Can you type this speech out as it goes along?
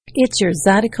It's your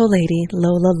Zydeco lady,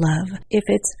 Lola Love. If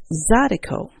it's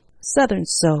Zydeco, Southern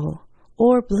Soul,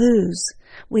 or Blues,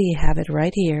 we have it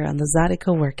right here on the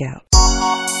Zydeco Workout.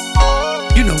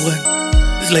 You know what?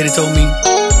 This lady told me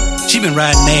she been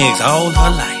riding nags all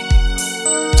her life,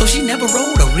 so she never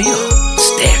rode a real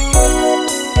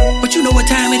stallion. But you know what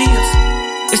time it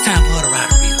is? It's time for her to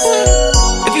ride a real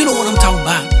stallion. If you know what I'm talking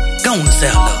about, go on and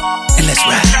sell love and let's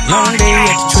ride. Long day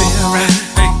at the trail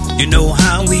ride, you know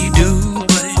how we do.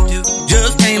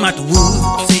 Just came out the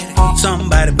woods,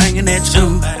 somebody banging that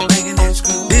screw.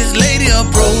 This lady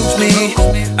approached me,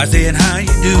 I said, how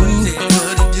you do?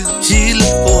 She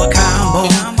looked for a combo,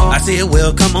 I said,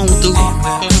 well, come on through.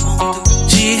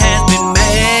 She has been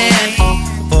mad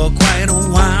for quite a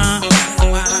while.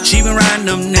 She been riding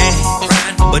them nags,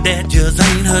 but that just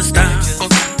ain't her style.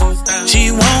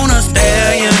 She want a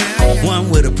stallion, one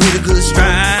with a pretty good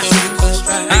stride.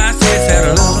 I said,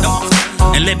 saddle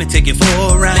up, and let me take you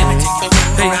for a ride.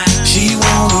 Hey, she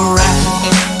wanna ride.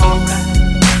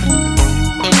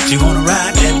 She wanna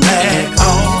ride that black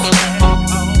horse.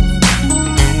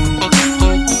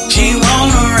 She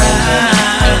wanna ride.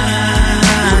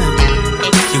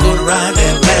 She wanna ride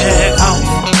that black horse.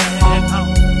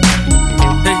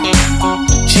 Hey,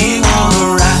 she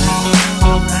wanna ride.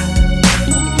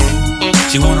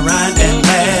 She wanna ride that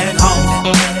black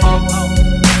horse.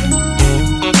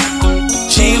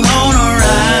 She wanna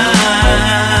ride.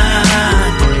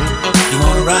 You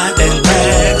wanna ride that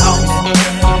black horse.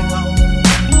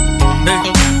 Hey,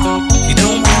 she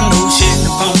don't want no shit to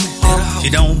phone. She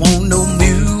don't want no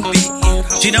music.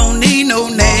 She don't need no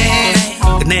nag.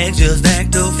 The nag just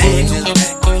act a fool.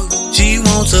 She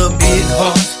wants a big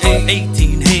horse,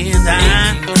 18 hands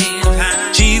high.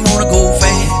 She wanna go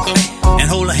fast and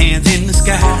hold her hands in the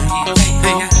sky.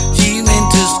 Hey, she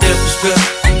went to Step Strut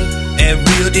at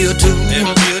Real Deal too.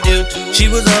 She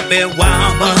was up at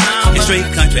Wild Bun in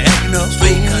straight country, acting up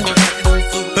straight country.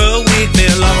 Her wig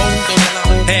fell off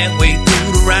halfway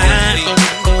through the ride.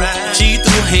 She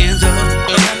threw her hands up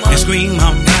and screamed,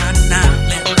 I'm riding now.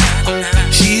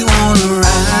 She wanna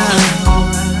ride.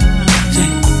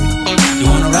 She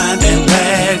wanna ride that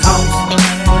black horse.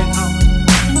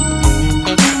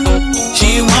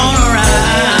 She wanna ride.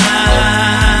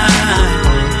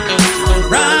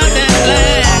 Ride that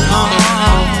black horse.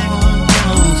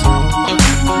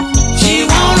 She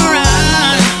wanna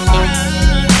ride.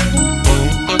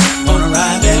 Wanna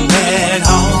ride that black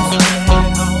horse.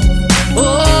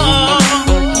 Oh,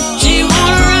 she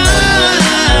wanna ride.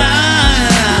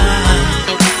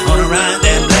 Wanna ride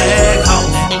that black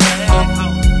horse.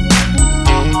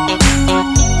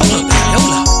 Hold up.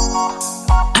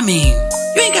 I mean,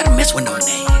 you ain't gotta mess with no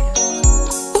nag.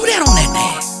 Who that on that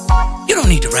nag? You don't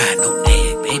need to ride no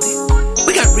nag, baby.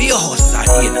 We got real horses out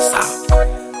here in the South.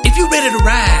 If you ready to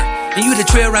ride, and you the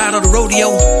trail ride or the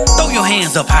rodeo, throw your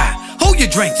hands up high, hold your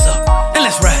drinks up, and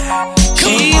let's ride.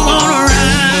 She wanna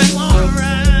ride.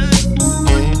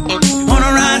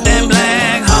 Wanna ride that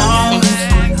black horse.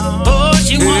 Oh,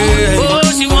 she wanna, oh,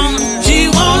 she wanna, she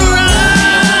wanna ride.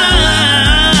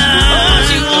 Oh,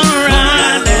 she wanna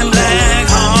ride that black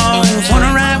horse.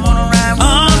 Wanna ride,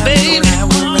 oh, baby.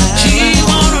 She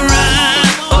wanna ride.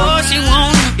 Oh, she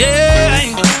wanna, yeah,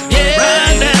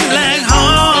 ride that black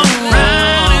horse.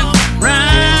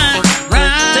 Ride.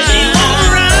 She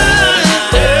wanna ride.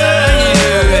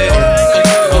 Yeah.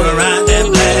 Wanna ride that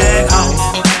black horse.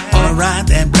 Wanna ride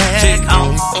that black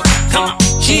horse. Come on.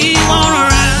 She wanna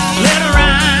ride. Let her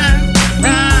ride.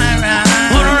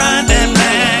 Wanna ride that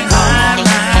black horse.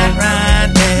 Ride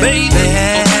that baby.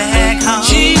 Black horse.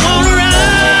 She wanna ride.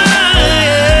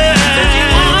 She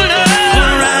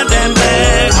wanna ride that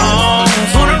black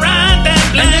horse. Wanna ride that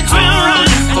black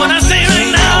horse. What I say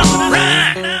right now,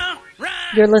 ride.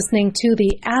 You're listening to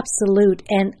the absolute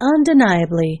and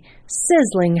undeniably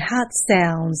sizzling hot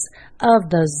sounds of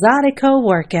the Zydeco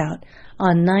Workout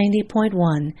on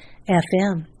 90.1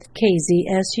 FM,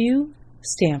 KZSU,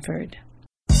 Stanford.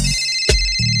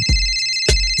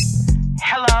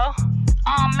 Hello?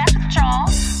 Mr.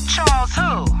 Charles. Charles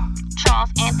who?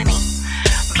 Charles Anthony.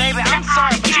 Baby, I'm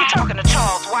sorry, but you're talking to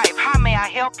Charles' wife. How may I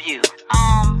help you?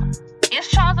 Is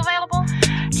Charles available?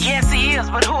 Yes, he is,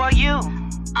 but who are you?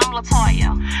 I'm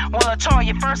LaToya. Well,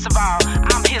 LaToya, first of all,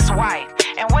 I'm his wife.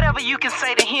 And whatever you can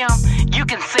say to him, you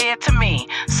can say it to me.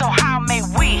 So how may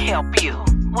we help you?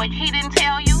 What, he didn't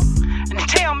tell you?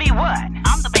 Tell me what?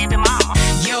 I'm the baby mama.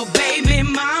 Your baby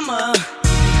mama,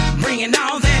 bringing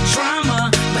all that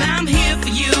drama. But I'm here for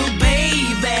you,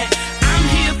 baby. I'm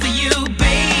here for you,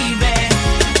 baby.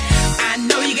 I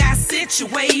know you got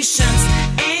situations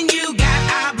and you got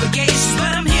obligations,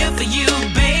 but I'm here for you,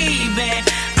 baby.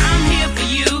 I'm here for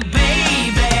you,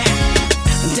 baby.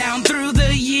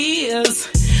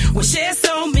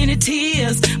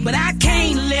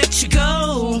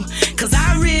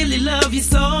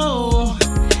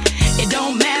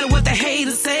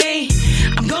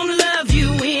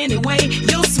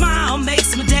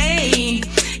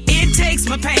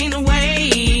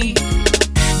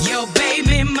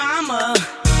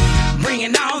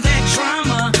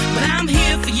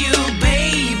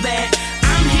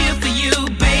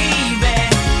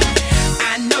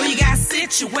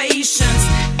 situations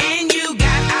and you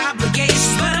got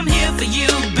obligations, but I'm here for you,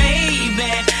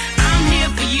 baby. I'm here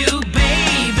for you,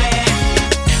 baby.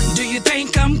 Do you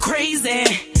think I'm crazy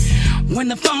when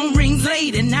the phone rings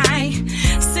late at night?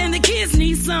 Saying the kids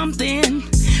need something.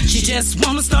 She just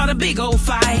wanna start a big old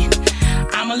fight.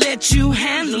 I'ma let you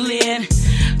handle it,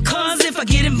 'cause if I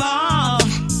get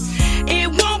involved, it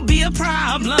won't be a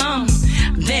problem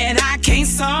that I can't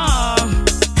solve.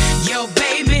 Yo,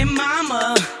 baby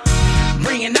mama,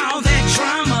 bringing all that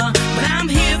drama, but I'm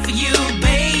here for you,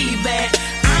 baby.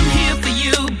 I'm here for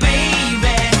you,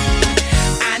 baby.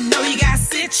 I know you got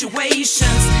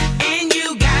situations and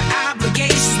you got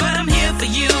obligations, but I'm here for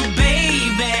you,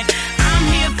 baby. I'm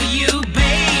here for you,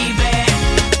 baby.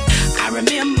 I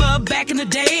remember back in the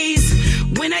days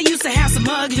when I used to have some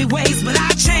ugly ways, but I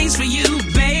changed for you,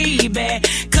 baby,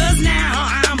 'cause now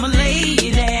I'm a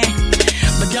lady.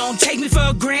 But don't take me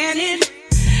for granted,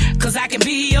 'cause I can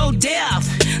be your death.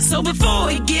 So before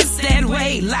it gets that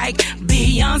way, like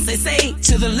Beyonce say,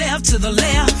 to the left, to the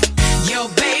left. Yo,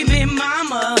 baby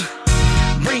mama,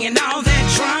 bringing all that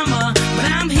drama, but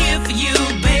I'm here for you,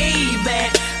 baby.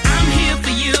 I'm here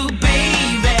for you,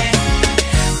 baby.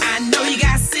 I know you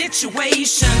got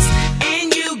situations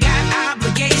and you got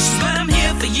obligations, but I'm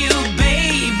here for you,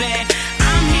 baby.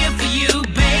 I'm here for you,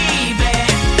 baby.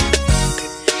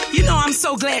 You know I'm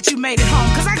so glad you made it home,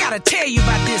 'cause I gotta tell you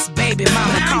about this baby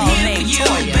mama called named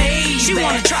Toya. She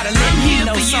wanna try to let me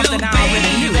know something I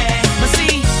already knew. But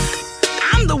see,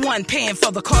 I'm the one paying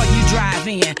for the car you drive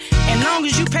in. And long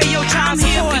as you pay your child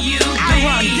support, I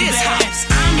run this house.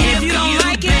 And if you don't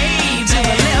like it, to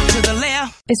the left, to the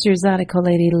left. It's your Zydeco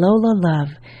lady Lola Love,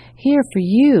 here for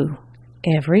you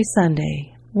every Sunday,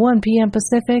 1 p.m.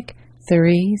 Pacific,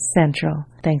 3 Central.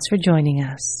 Thanks for joining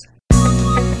us.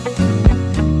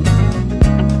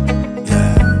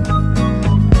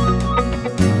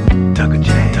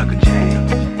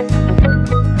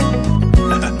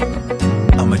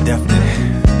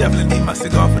 Definitely need my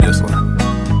cigar for this one.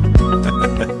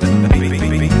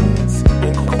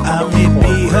 I may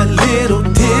be a little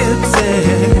tipsy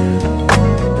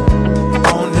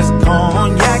on this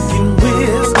cognac and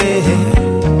whiskey.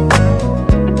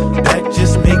 That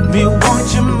just make me want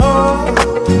you more.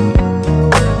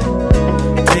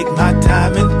 Take my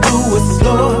time and do it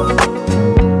slow.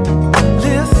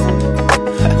 Listen,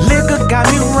 liquor got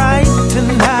me right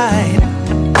tonight.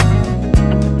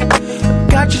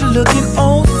 Got you looking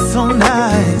oh so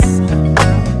nice.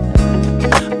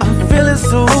 I'm feeling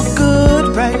so good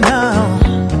right now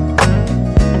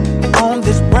on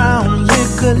this brown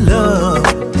liquor love.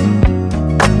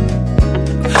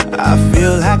 I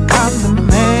feel like I'm the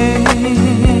man,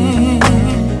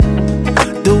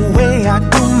 the way I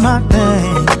do my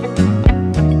thing.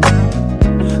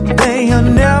 They'll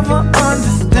never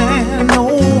understand, no,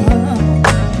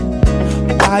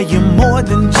 why you're more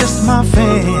than just my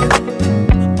fan.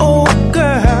 Oh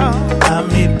girl, I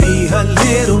may be a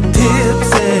little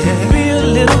tipsy, be a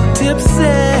little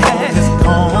tipsy. It's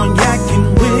cognac and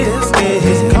whiskey,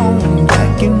 it's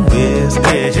cognac and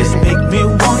whiskey. Just make me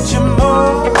want you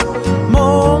more,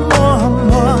 more, more,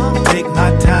 more. Take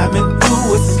my time and do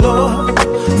it slow,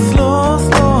 slow,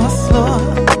 slow, slow.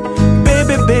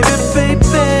 Baby, baby,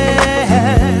 baby,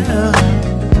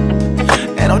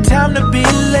 ain't no time to be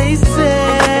lazy.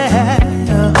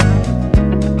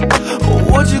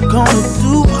 What you gonna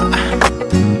do?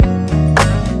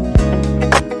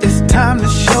 It's time to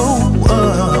show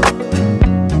up.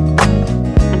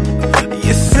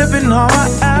 You're sipping on my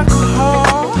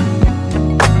alcohol,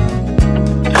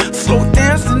 slow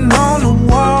dancing on the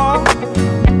wall.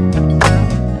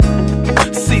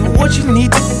 See what you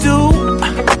need to do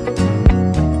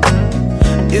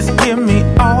is give me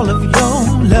all of your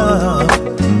love.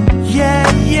 Yeah,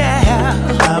 yeah.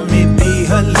 I may be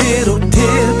a little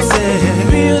tipsy,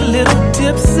 be a little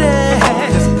tipsy.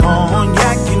 It's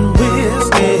cognac and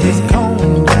whiskey, it's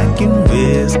cognac and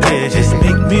whiskey. Just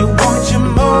make me want you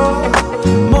more,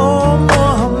 more,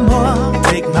 more, more.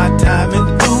 Take my time and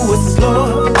do it slow,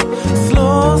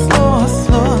 slow, slow,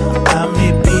 slow. I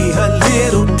may be a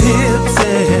little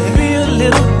tipsy, be a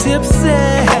little tipsy.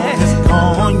 It's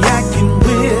cognac and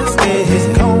whiskey, it's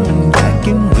cognac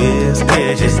and whiskey.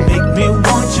 Just make me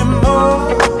want you more,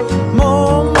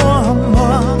 more, more,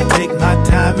 more. Take my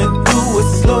time and do it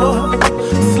slow,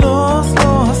 slow,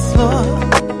 slow, slow.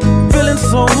 Feeling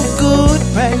so good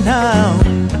right now.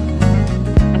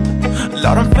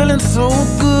 Lord, I'm feeling so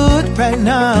good right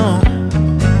now.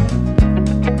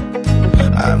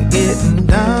 I'm getting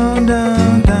down,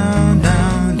 down, down,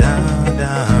 down, down,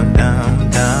 down, down,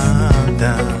 down,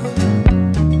 down.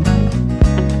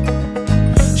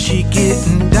 She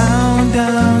getting down,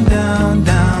 down, down, down.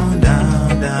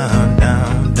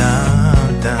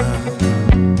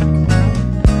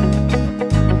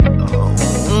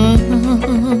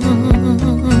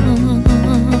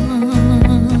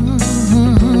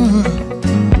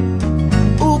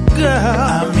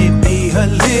 a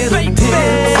little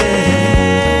tipsy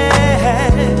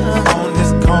on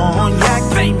this cognac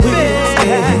and whiskey.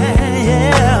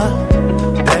 Yeah,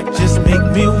 that just make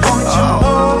me want you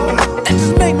more. That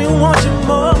just make me want you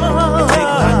more.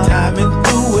 Take my time and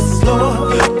do it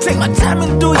slow. Take my time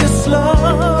and do it slow. I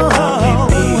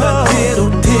may be a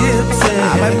little tipsy. I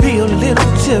might be a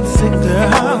little tipsy,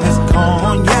 girl. On this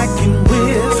cognac and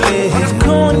whiskey. On this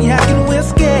cognac and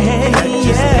whiskey. That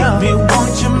just make me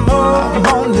want you more. I'm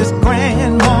on this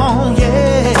grand moan,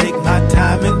 yeah. Take my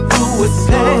time and do it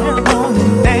slow.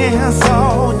 Dance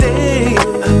all day.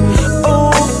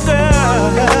 Oh,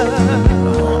 girl,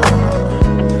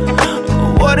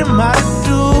 what am I to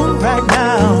do right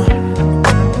now?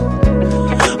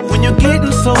 When you're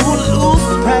getting so loose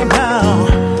right now.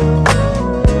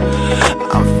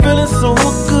 I'm feeling so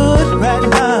good right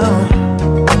now.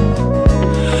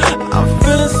 I'm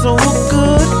feeling so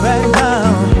good right now.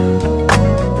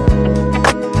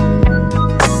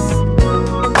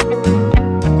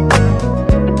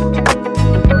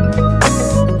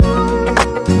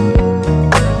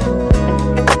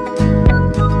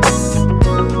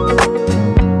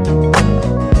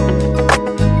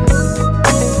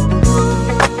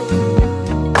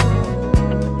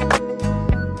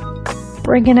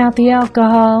 Bringing out the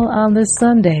alcohol on this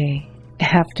Sunday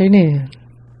afternoon.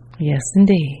 Yes,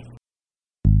 indeed.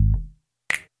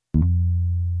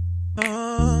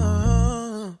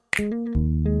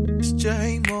 It's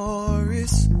Jay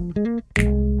Morris.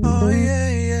 Oh,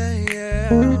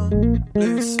 yeah.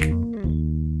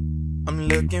 Listen, I'm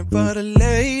looking for the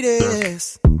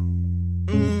ladies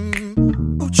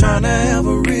who tryna have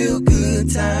a real good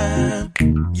time.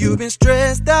 You've been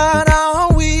stressed out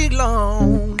all week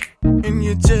long, and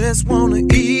you just wanna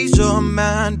ease your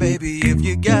mind, baby. If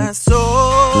you got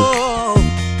soul,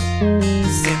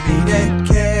 send me that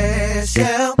cash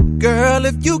out. Girl,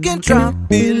 if you can drop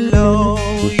it low,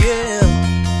 yeah.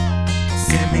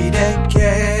 Send me that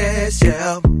cash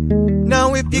out.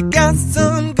 Now if you got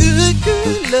some good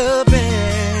loving,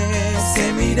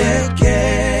 send me that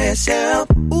cash out.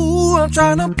 Ooh, I'm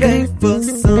tryna pay for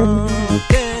something.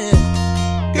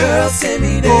 Girl, send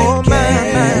me that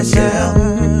cash out.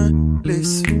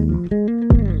 Listen,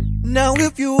 now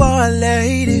if you are a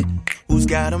lady who's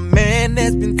got a man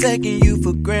that's been taking you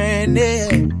for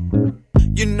granted,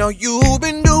 you know you've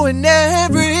been doing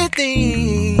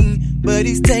everything, but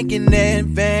he's taking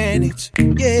advantage,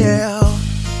 yeah.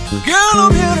 Girl,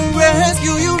 I'm here to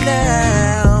rescue you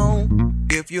now,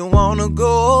 if you wanna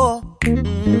go.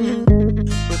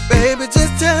 But baby,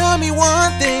 just tell me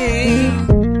one thing,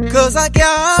 'cause I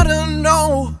gotta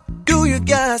know, do you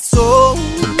got soul?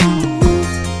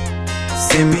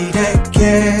 Send me that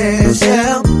cash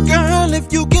out. Girl,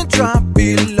 if you can drop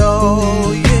it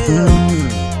low, yeah.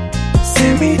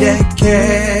 Send me that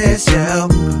cash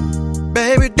out.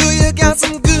 Baby, do you got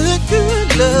some good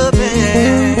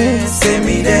loving? Send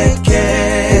me that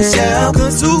cash out.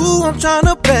 'Cause ooh, I'm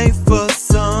tryna pay for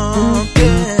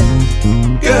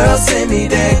something. Girl, send me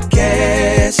that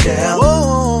cash out.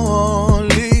 Oh,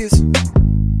 listen.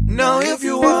 Now if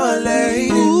you are a lady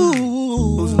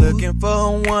who's looking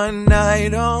for one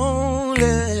night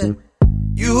only,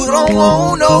 you don't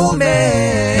want no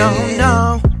man.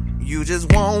 No. You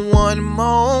just want one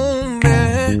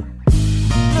moment.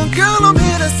 Now, girl, I'm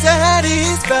here to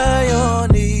satisfy your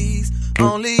needs,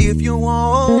 only if you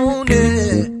want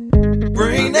it.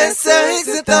 Bring that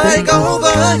sexy thing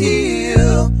over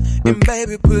here, and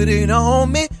baby, put it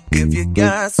on me if you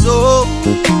got soul.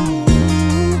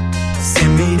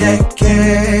 Send me that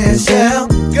cash out.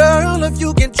 Girl, if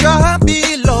you can drop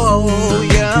me low,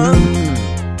 yeah.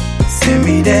 Send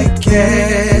me that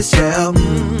cash out.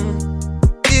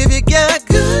 If you got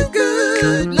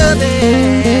good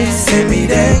loving, send me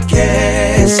that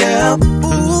cash out.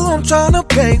 Ooh, I'm tryna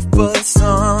pay for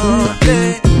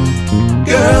something.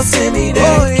 Girl, send me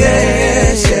that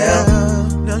cash out.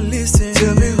 Now listen,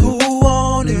 tell me who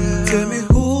want it, tell me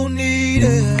who need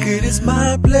it. It is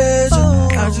my pleasure,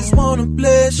 I just wanna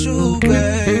bless you,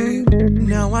 babe.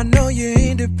 Now I know you're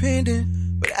independent,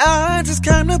 but I just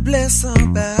kinda bless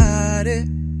somebody.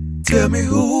 Tell me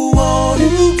who want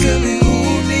it, tell me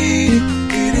who need it.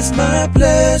 It is my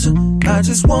pleasure, I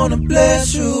just wanna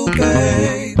bless you,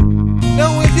 babe.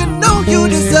 Now if you know you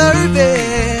deserve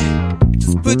it,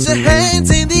 just put your hands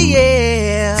in the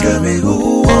air. Tell me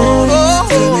who want it,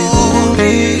 tell me who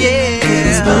need it. It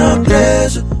is my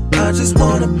pleasure, I just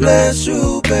wanna bless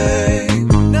you, babe.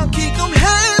 Now keep them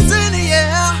hands in the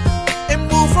air and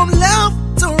move from left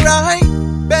to right,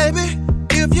 baby.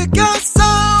 If you got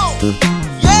soul,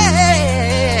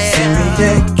 yeah. Send me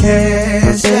that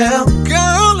cash out.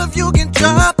 Girl, if you can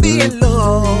drop it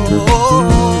low.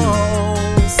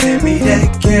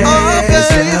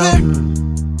 cash out.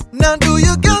 Now do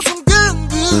you got some good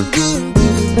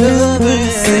loving?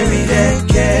 Send me that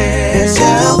cash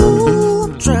out. Ooh,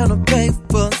 I'm trying to pay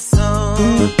for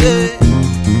something.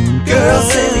 Girl,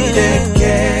 send me that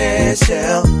cash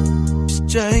out. It's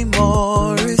J.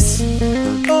 Morris.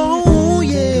 Oh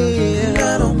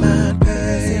yeah, I don't mind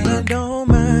paying. I don't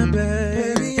mind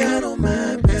paying. Baby, I don't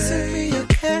mind paying. Send me your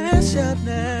cash out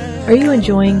now. Are you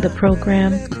enjoying the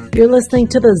program? You're listening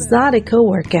to the Zydeco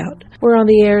Workout. We're on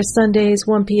the air Sundays,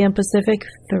 1 p.m. Pacific,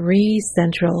 3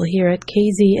 Central, here at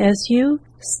KZSU,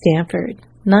 Stanford,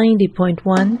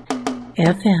 90.1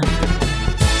 FM.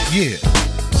 Yeah,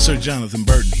 Sir Jonathan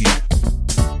Burton here.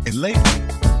 And lately,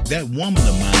 that woman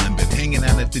of mine been hanging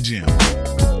out at the gym,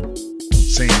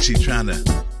 saying she trying to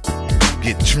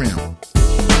get trim.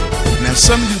 Now,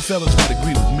 some of you fellas might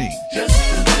agree with me.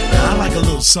 Now, I like a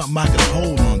little something I can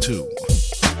hold on to.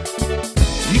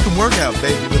 You can work out,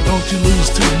 baby, but don't you lose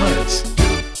too much.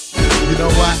 You know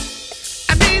why?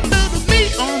 I need a little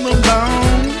meat on the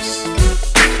bones.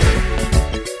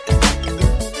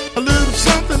 A little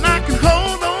something I can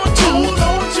hold on to.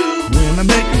 When I'm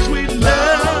making sweet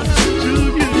love to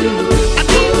you. I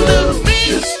need a little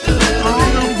meat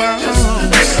on the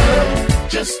bones.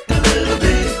 Just a little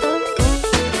bit.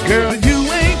 Girl, you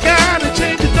ain't gotta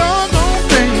change a doggone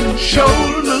thing.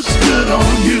 Sure looks good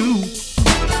on you.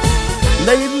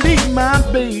 Lately, my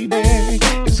baby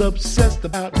is obsessed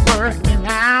about working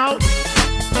out.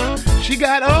 She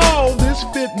got all this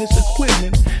fitness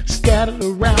equipment scattered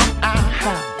around our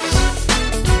house.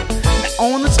 Now,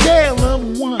 on a scale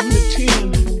of 1 to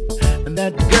 10, and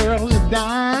that girl's a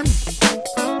dime.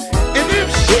 And if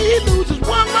she loses 1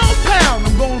 more pound,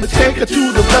 I'm gonna take her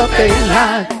to the buffet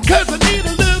line. 'Cause I need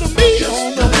a little meat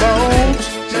on the bones.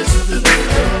 Just a little,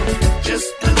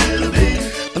 just a little bit.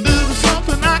 A little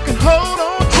something I can hold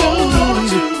on to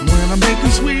when I'm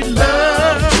making sweet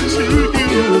love to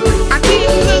you. I need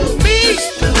a little meat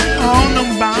on the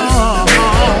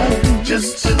bone.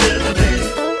 Just a little bit.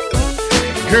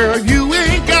 Girl, you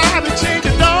ain't gotta change a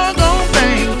doggone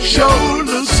thing. Sure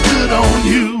looks good on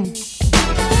you.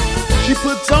 She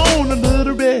puts on a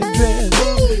little red dress.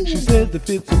 She says the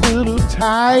fit's a little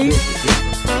tight,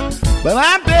 but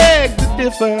I beg to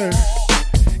differ.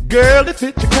 Girl, it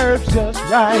fits your curves just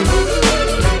right.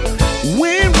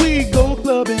 When we go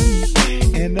clubbing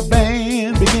and the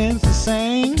band begins to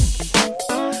sing,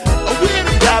 when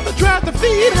a brother tries to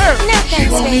feed her, she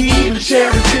won't even share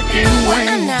a chicken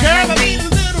wing. Girl, I need a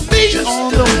little meat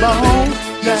on the bone.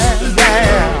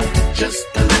 Just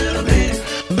a little bit.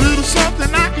 A little something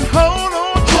I can hold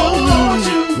on to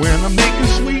when I'm making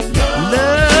sweet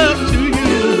love to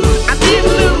you. I need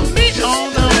a little meat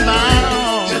on the bone.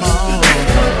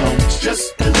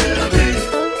 Just a little bit.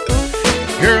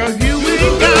 Girl, you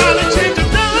ain't gotta change a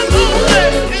doggone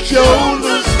thing. Sure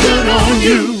looks good on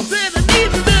you. Said I need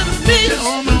a little meat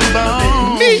on the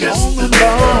bone. Meat on the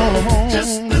bone.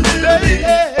 Just a little bit.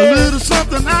 A little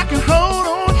something I can hold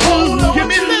on to. Give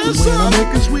me a little something. When I'm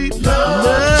making sweet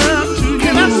love to you.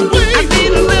 Can I squeeze? I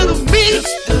need a little meat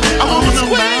on the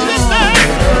bone.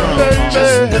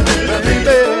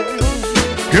 Baby.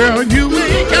 Girl, you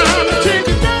ain't gotta change a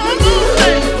doggone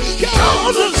thing.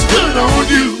 Sure looks good on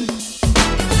you.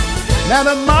 Now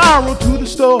the moral to the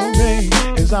story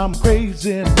is I'm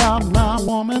crazy about my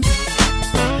woman.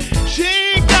 She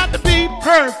ain't got to be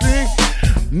perfect,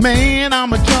 man,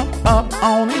 I'ma jump up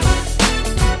on it.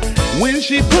 When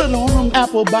she put on them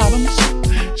apple bottoms,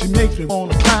 she makes me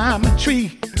wanna climb a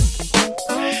tree.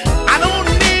 I don't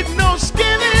need no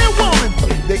skinny woman,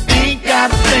 they ain't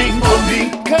got a thing for me.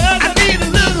 'Cause I need a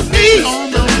little meat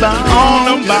on the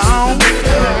bone,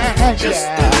 Just a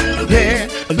little bit.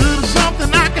 A little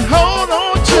something I can hold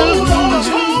on to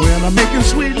when I'm making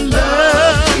sweet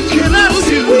love. Can I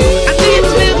see you? I need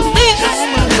a little meat on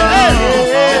the bone.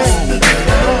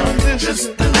 Just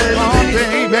a little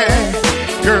baby.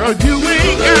 Girl, you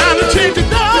ain't gotta change a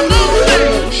doggone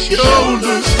thing. Sure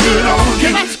looks good on you.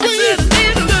 Can I squeeze? I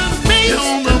need a little meat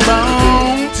on the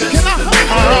bone. Can I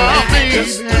hold me?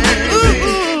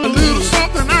 A little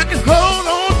something I can hold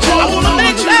on to. I wanna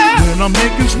make love when I'm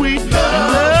making sweet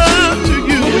love to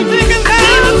you. I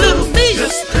need a little meat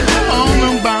on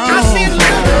the bone. I see a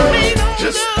little meat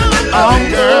just on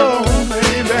the bone.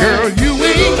 Girl, you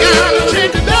ain't gotta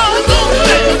change a doggone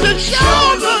thing. 'Cause it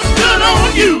sure looks good on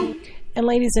you. And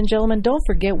ladies and gentlemen, don't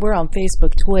forget we're on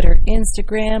Facebook, Twitter,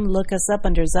 Instagram. Look us up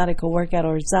under Zydeco Workout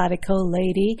or Zydeco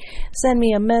Lady. Send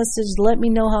me a message. Let me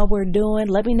know how we're doing.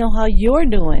 Let me know how you're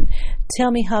doing.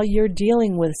 Tell me how you're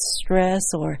dealing with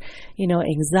stress or,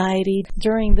 anxiety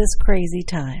during this crazy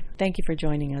time. Thank you for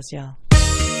joining us, y'all.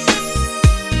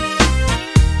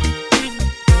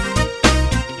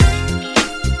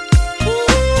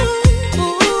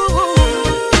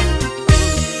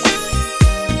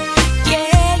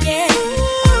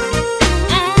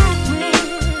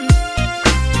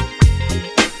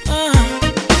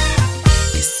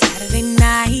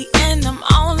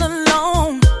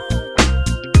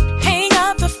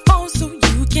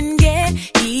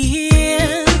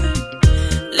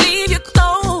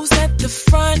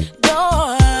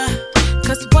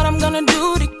 'Cause what I'm gonna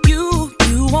do to you,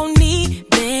 you won't need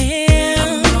them.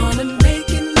 I'm gonna make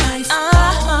it nice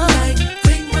all night.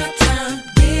 Take my time,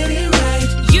 get it right.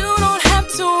 You don't have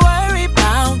to worry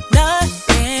about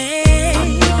nothing.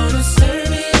 I'm gonna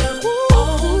serve it up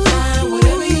all night.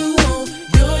 Whatever you want,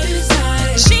 your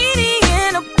desire. Genie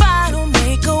in a bottle,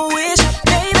 make a wish,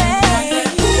 baby.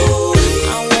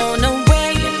 I wanna wear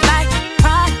you like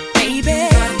pride, baby.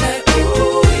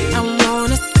 I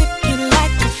wanna sip you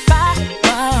like a fire.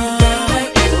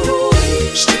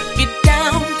 Strip you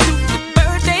down to the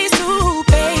birthday suit,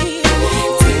 babe.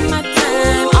 Take my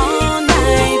time all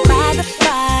night by the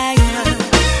fire.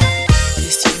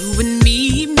 It's you and me,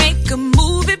 make a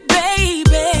movie,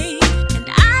 baby. And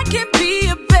I can be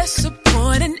your best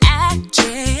supporting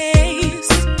actress.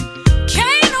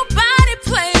 Can't nobody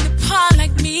play the part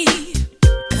like me.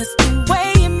 'Cause the way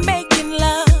you're making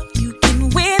love, you can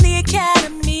win the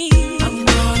Academy. I'm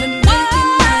gonna make it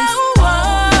nice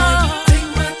all night. Take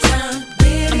my time,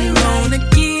 get it right. I'm gonna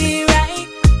get it right.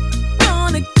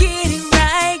 Gonna get it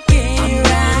right, get it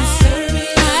right. Serve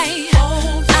it right.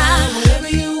 Whatever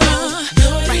you want,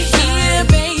 right here,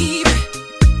 baby.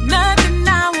 Nothing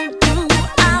I won't do,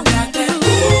 I won't do.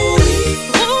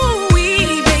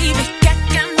 Ooh-wee, baby,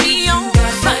 got me on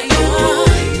fire.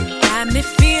 Got me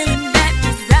feeling that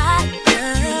desire.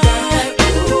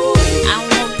 I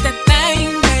want that thing,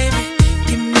 baby.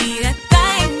 Give me that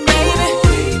thing, baby.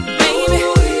 Baby,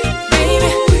 baby,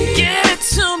 give it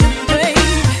to me, baby.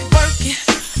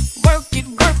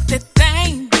 Work that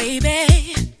thing, baby.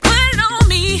 Put it on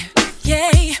me,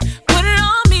 yeah. Put it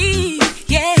on me,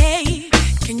 yeah.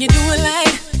 Can you do it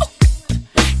like that?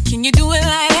 Can you do it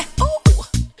like that? Ooh.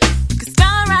 Cause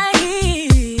start right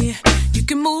here. You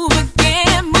can move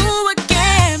again, baby. Move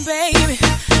again, baby.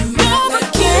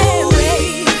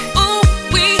 Ooh,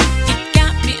 you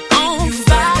got me on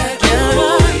fire.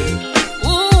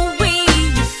 Ooh,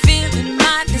 you feeling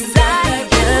my desire.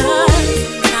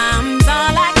 Sometimes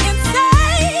all I can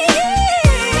say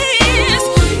is,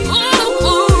 ooh.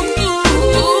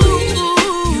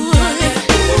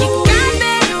 You got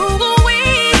that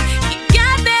ooh-wee. You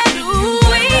got that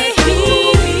ooh-wee.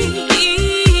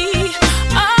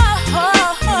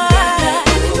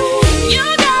 You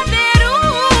got that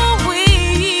ooh-wee.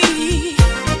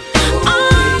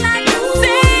 All I can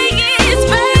say is,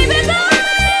 baby, love.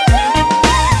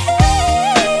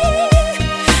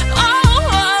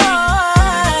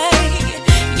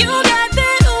 You got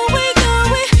that ooh-wee,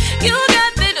 ooh-wee. You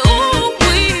got that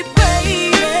ooh-wee,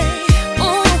 baby.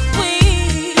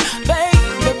 Ooh-wee,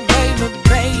 baby, baby,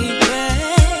 baby.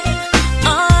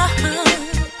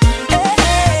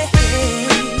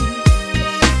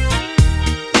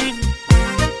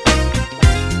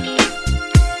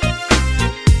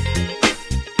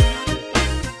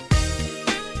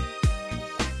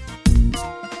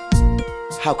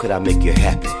 How could I make you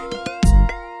happy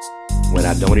when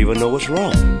I don't even know what's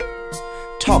wrong?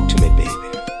 Talk to me, baby.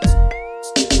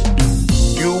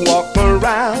 You walk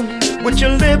around with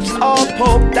your lips all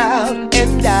poked out,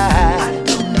 and I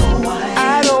don't know why.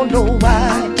 I don't know why.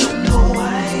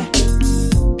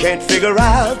 Can't figure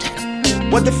out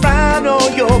what the frown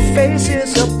on your face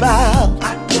is about.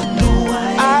 I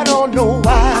don't know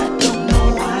why.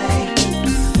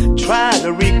 Try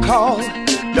to recall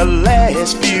the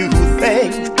last few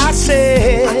things I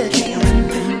said,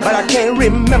 but I can't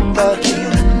remember.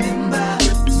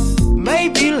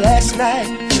 Maybe last night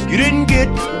you didn't get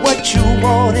what you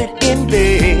wanted in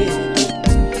bed,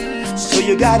 so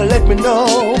you gotta let me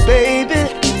know, baby.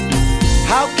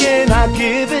 How can I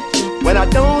give it when I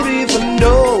don't even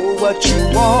know what you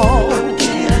want?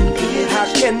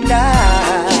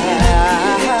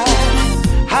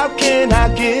 How can I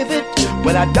give it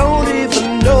when I don't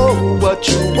even know what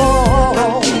you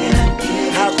want?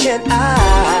 How can I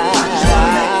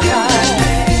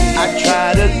try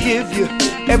to give you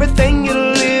everything your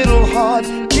little heart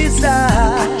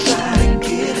desires.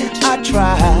 I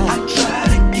try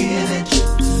to give it.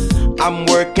 I'm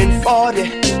working 40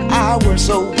 hours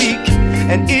a week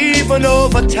and even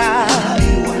overtime.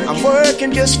 I'm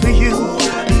working just for you.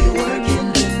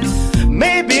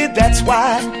 Maybe that's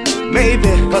why. Maybe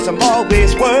 'cause I'm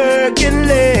always working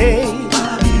late.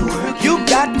 You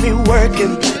got me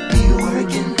working.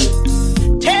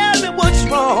 Tell me what's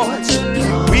wrong.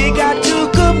 We got to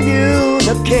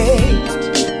communicate.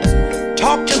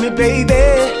 Talk to me, baby.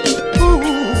 Ooh.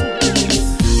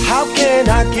 How can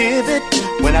I give it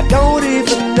when I don't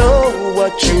even know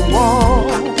what you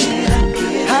want?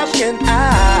 How can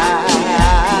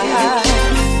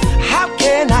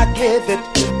I give it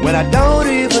when I don't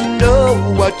even know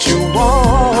what you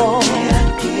want?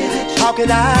 How can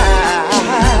I?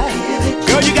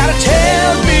 Girl, you gotta tell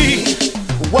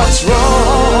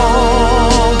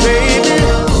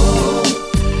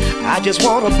just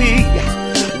wanna be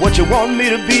what you want me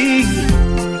to be.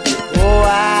 Oh,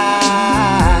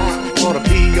 I wanna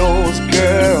be yours,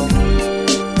 girl.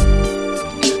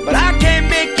 But I can't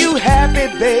make you happy,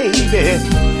 baby,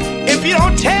 if you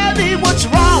don't tell me what's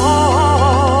wrong.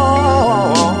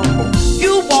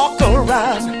 You walk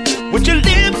around with your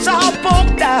lips all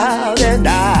poked out, and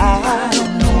I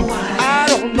don't know why. I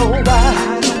don't know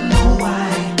why.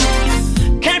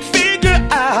 Can't figure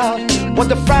out what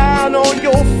the frown on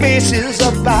your face is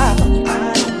about.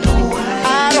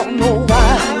 I don't know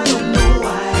why.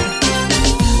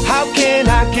 How can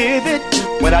I give it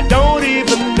when I don't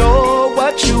even know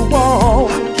what you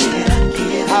want?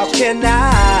 How can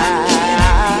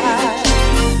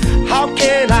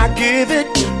I give it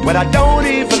when I don't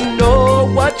even know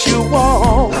what you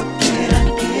want?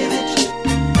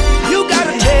 You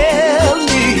gotta tell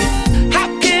me, how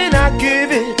can I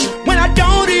give it when I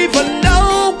don't even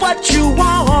know what you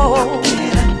want?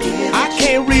 I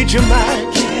can't read your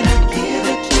mind.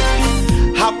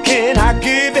 How can I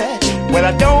give it when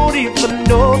I don't even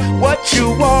know what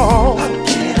you want?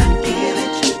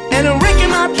 And I'm raking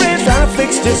my brains trying to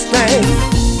fix this thing.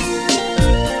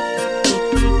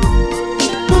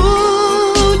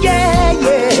 Ooh, yeah,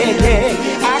 yeah,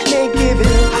 yeah. I can't give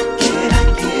it.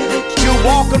 You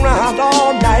walk around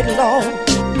all night long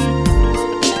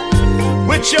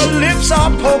with your lips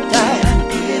all poked out.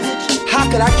 How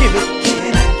could I give it?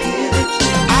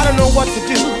 I don't know what to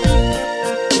do.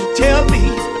 Tell me,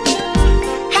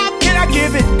 how can I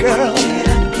give it, girl?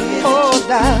 Oh,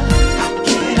 now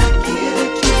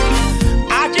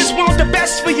I just want the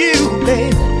best for you,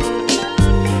 baby.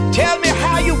 Tell me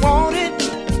how you want it.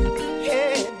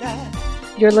 Yeah, now.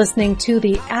 You're listening to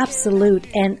the absolute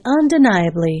and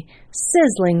undeniably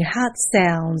sizzling hot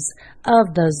sounds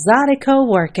of the Zydeco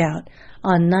workout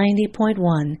on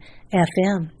 90.1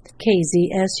 FM,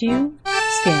 KZSU,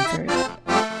 Stanford.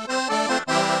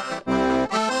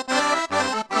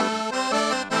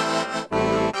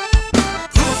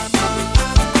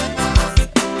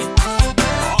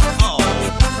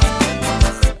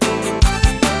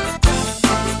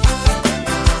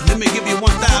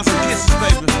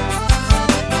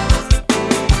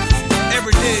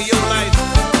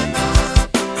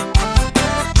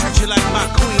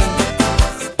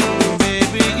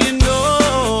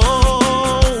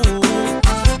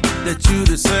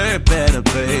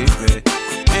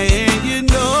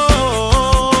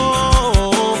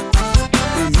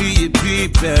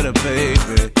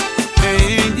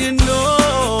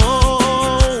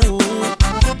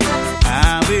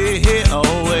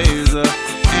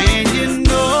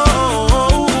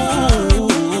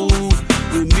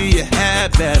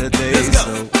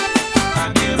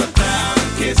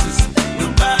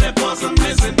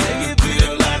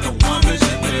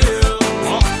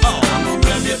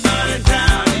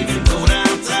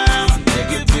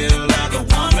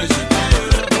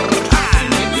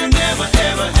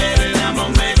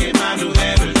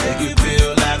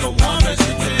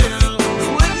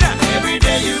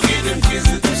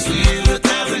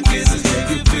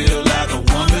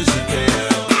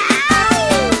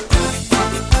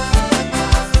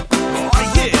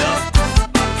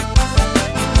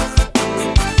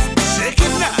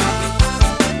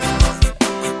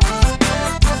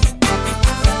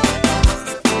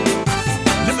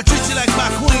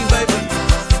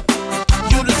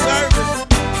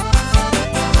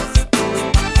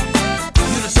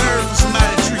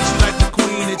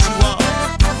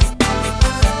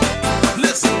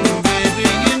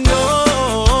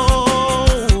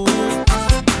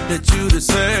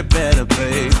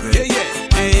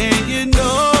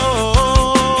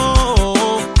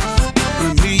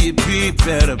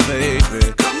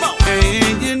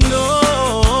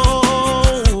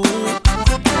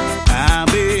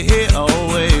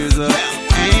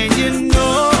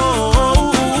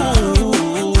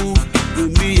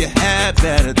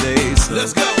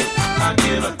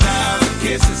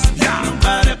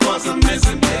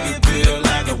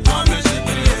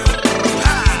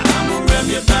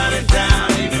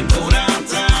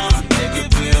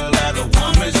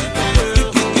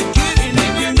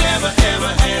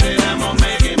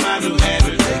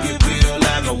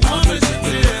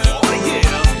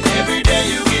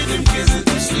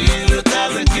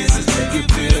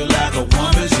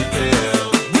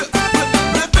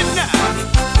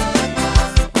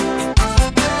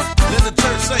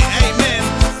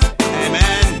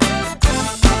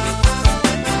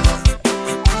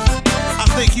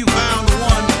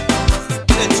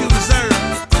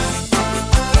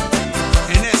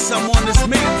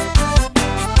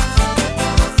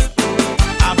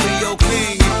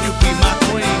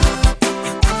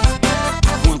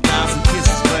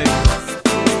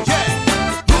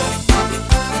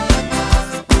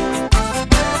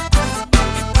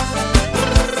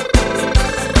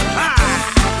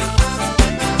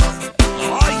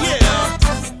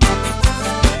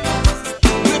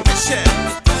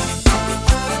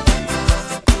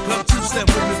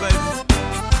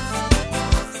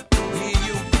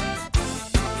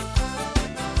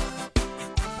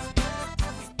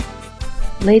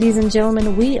 Ladies and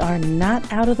gentlemen, we are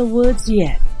not out of the woods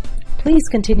yet. Please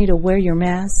continue to wear your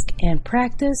mask and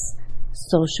practice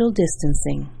social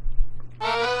distancing.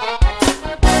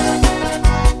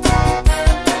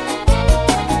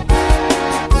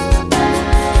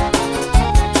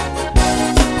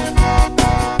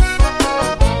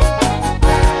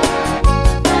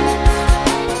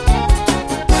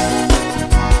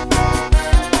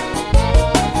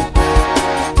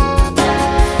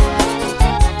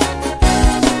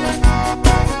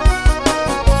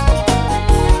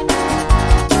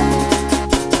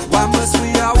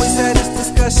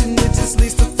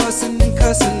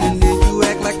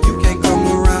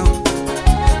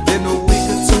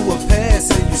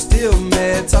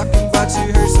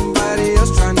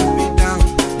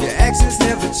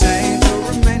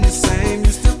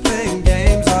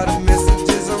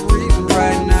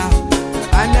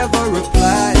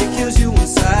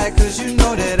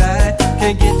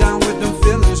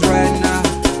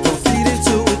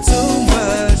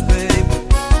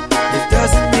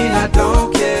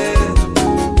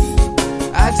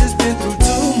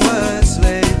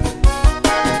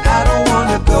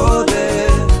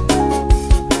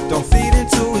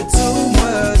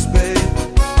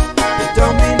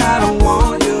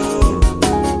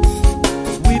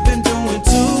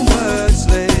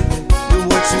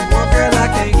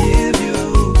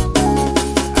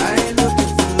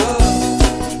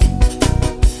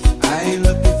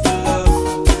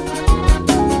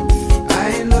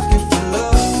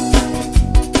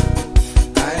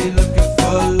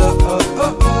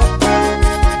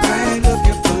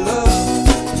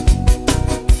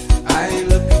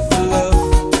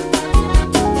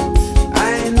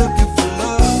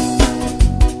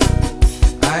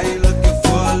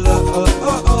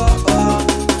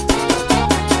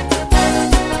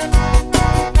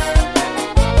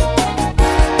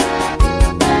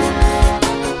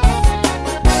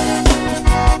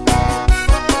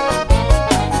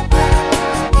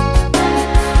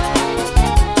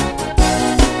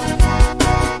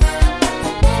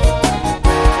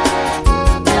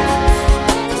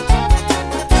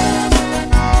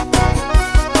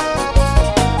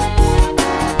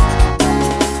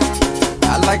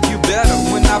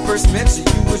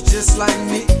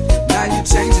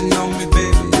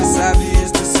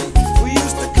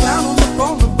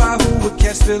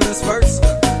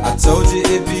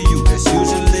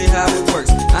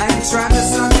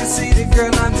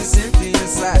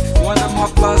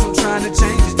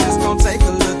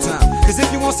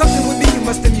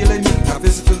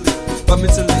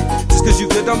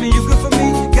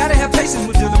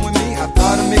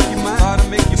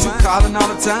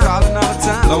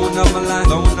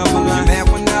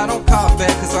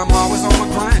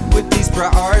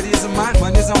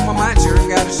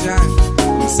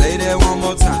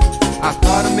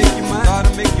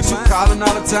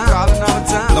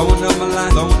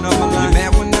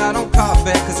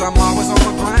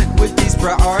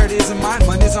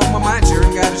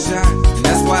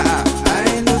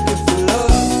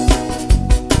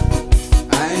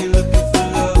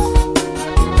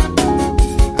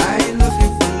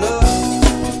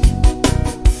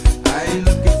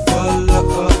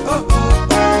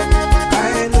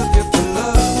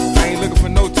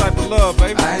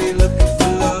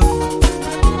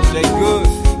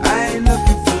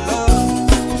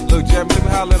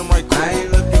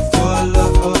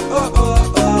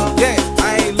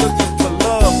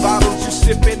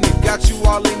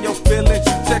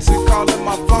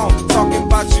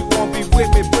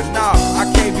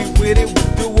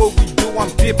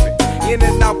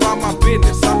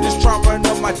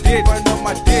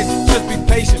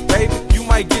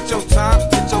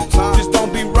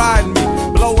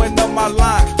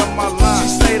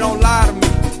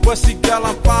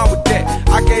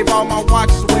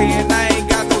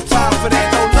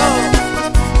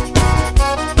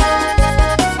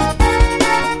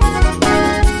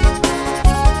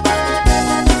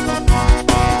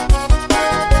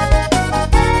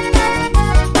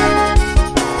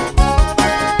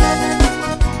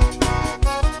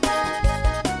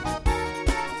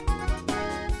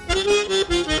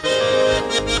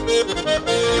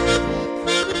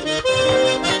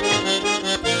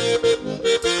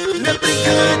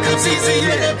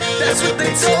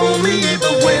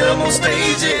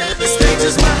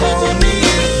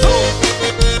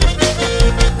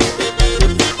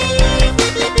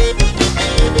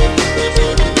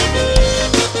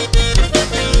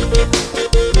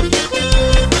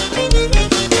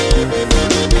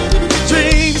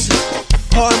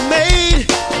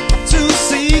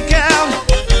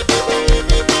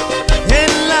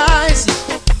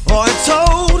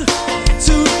 Told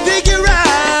to figure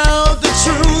out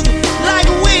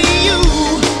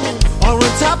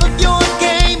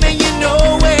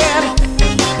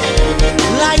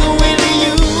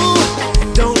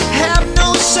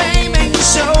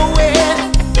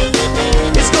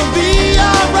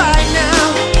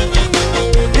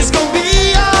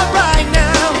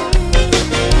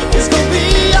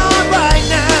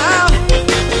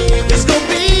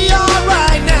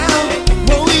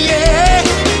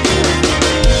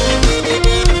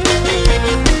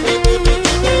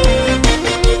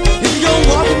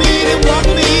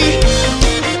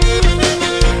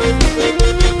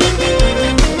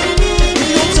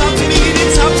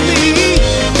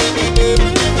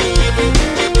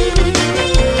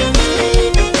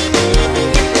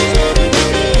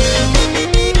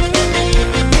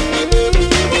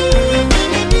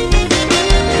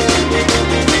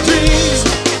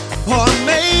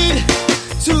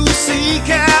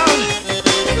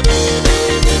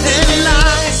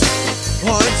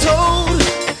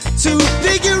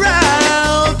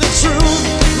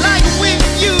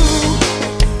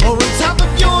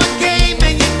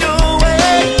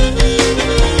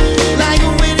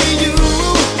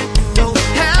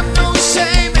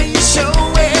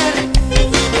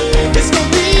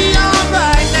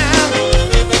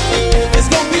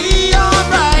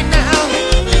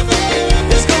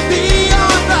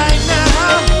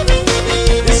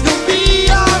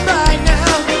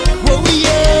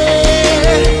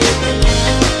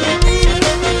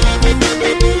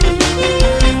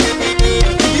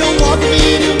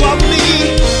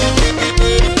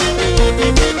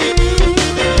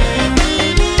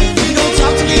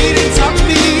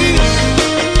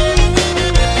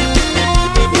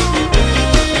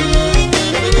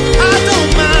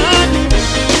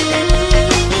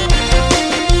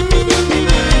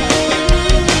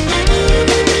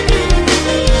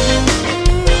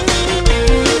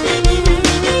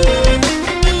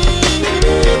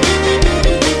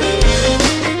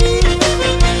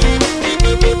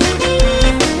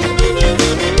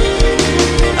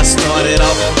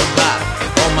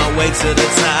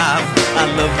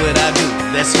what I do.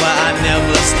 That's why I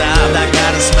never stop. I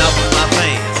got a smile for my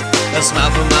fans, a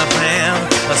smile for my fam,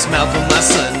 a smile for my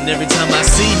son. Every time I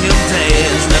see him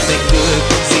dance, nothing good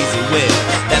comes easy. Well,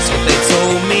 that's what they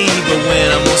told me. But when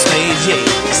I'm on stage, yeah,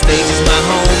 the stage is my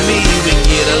homie. We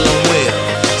get along well,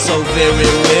 so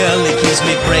very well. It keeps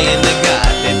me praying to God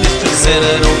that this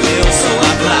presenter don't feel so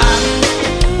I fly.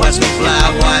 Watch me fly,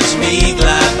 watch me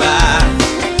glide by.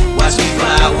 Watch me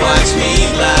fly, watch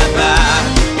me glide by.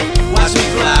 Watch me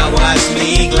fly, watch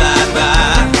me glide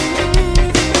by.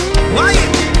 Why you?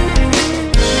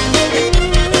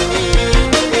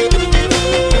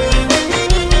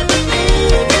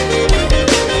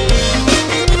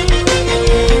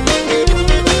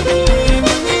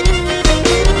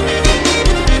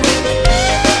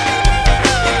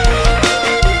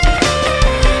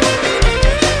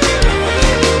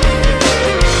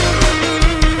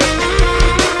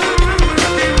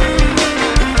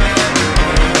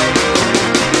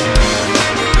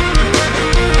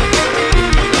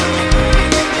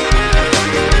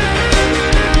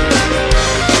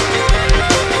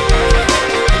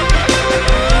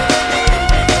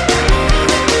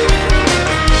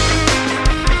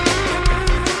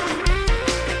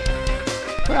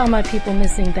 All my people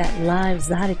missing that live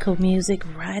Zydeco music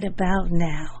right about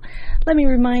now. Let me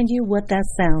remind you what that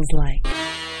sounds like.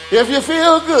 If you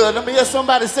feel good, let me hear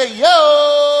somebody say,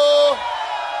 yo!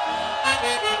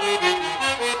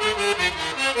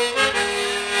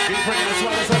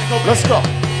 Let's go.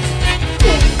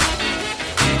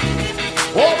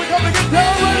 Oh, we got to get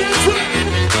down right into it.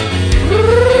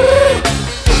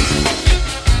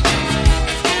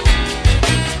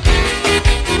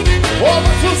 1,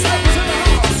 2 seconds in the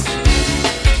house.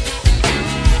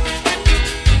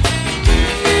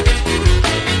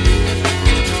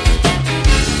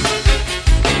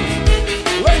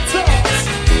 Late toss.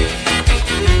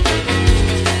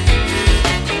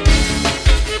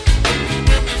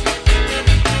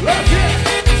 Left hand.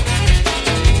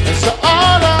 It's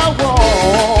all I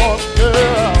want,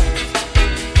 girl.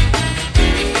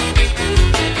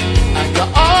 And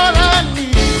you're all I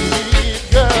need,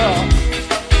 girl.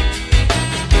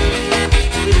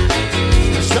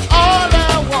 It's all I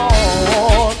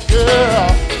want, girl.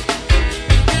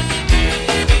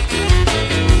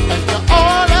 And you're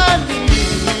all I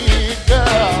need,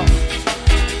 girl.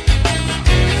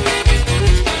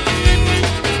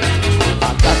 I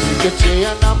got to get you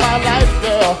into my life,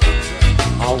 girl.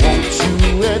 I want you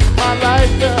in my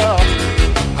life, girl.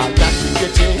 I got to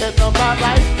get you into my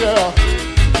life, girl.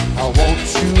 I want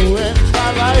you in my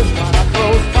life when I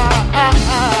close my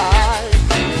eyes.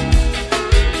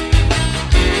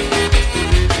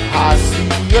 I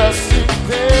see us in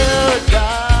paradise.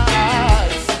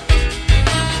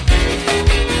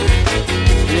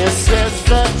 This is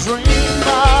the dream I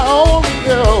only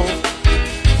know.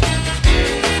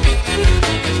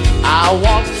 I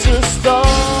want to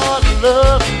start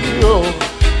loving you.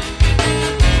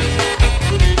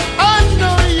 I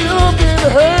know you've been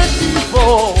hurt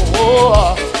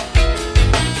before.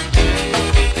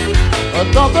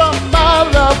 Another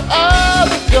mile of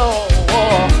the door.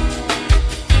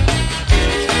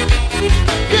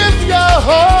 Give your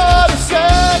heart a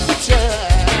second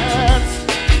chance.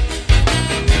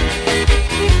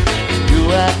 You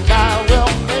and I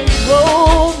will make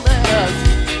romance.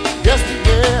 Yes, we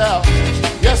will.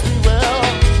 Yes, we will.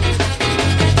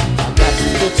 I got to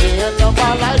get you into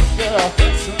my life, girl.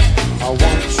 I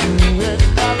want you in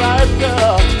my life,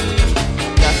 girl. I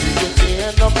got to get you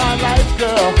into my life,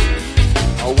 girl.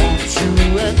 I want you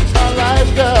in my life,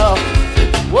 girl.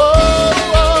 Whoa,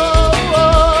 whoa,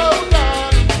 whoa,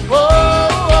 darling. Whoa,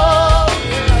 whoa,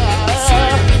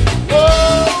 yeah. Whoa,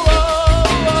 whoa,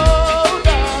 whoa,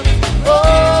 darling. Whoa,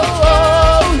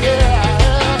 whoa,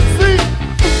 yeah. See?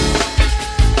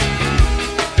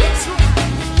 That's right.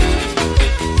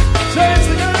 Change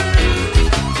the game.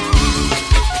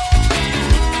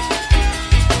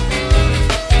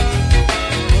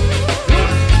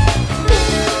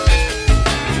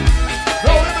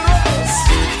 No limit rules.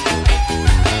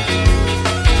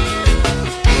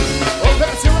 Oh,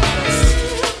 that's your honest.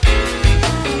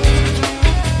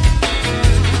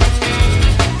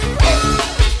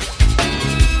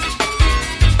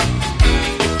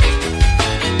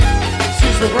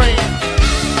 She's the green.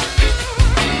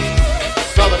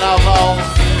 Southern Outlaws.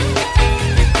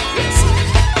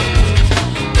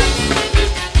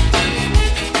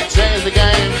 Change the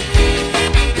game.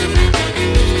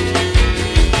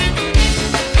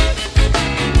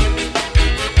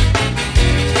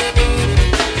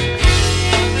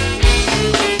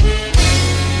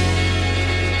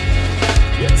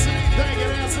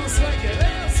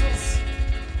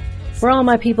 For all all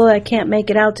my people that can't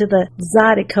make it out to the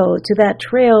Zydeco, to that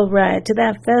trail ride, to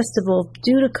that festival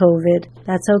due to COVID,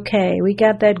 that's okay. We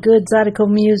got that good Zydeco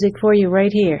music for you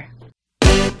right here.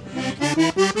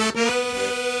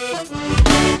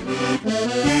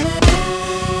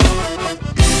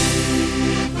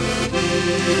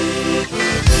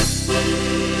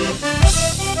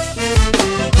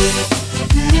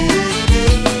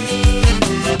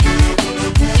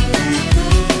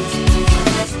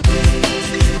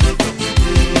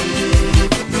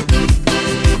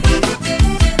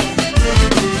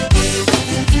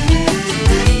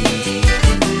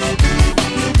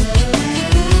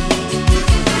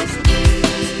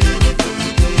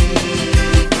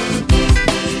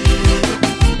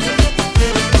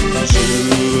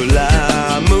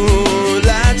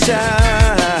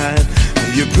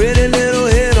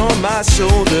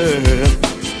 Shoulder,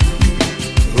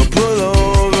 pull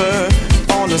over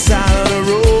on the side of the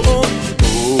road.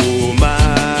 Oh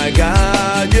my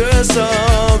God, you're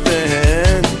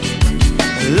something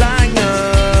like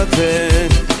nothing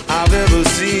I've ever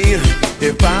seen.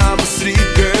 If I'm asleep,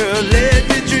 girl, let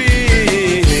me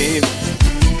dream.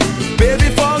 Baby,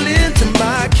 fall into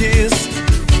my kiss.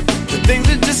 The things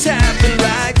that just happen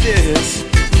like this.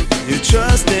 You're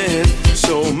trusting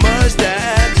so much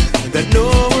that no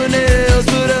one else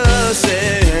but us.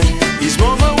 And each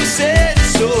moment we said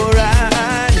it's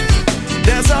alright.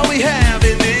 That's all we have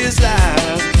in this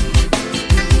life.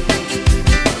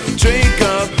 Drink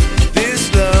up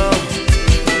this love,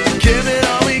 give it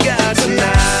all we got tonight.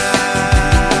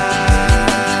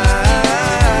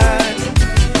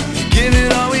 Give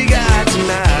it all we got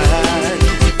tonight.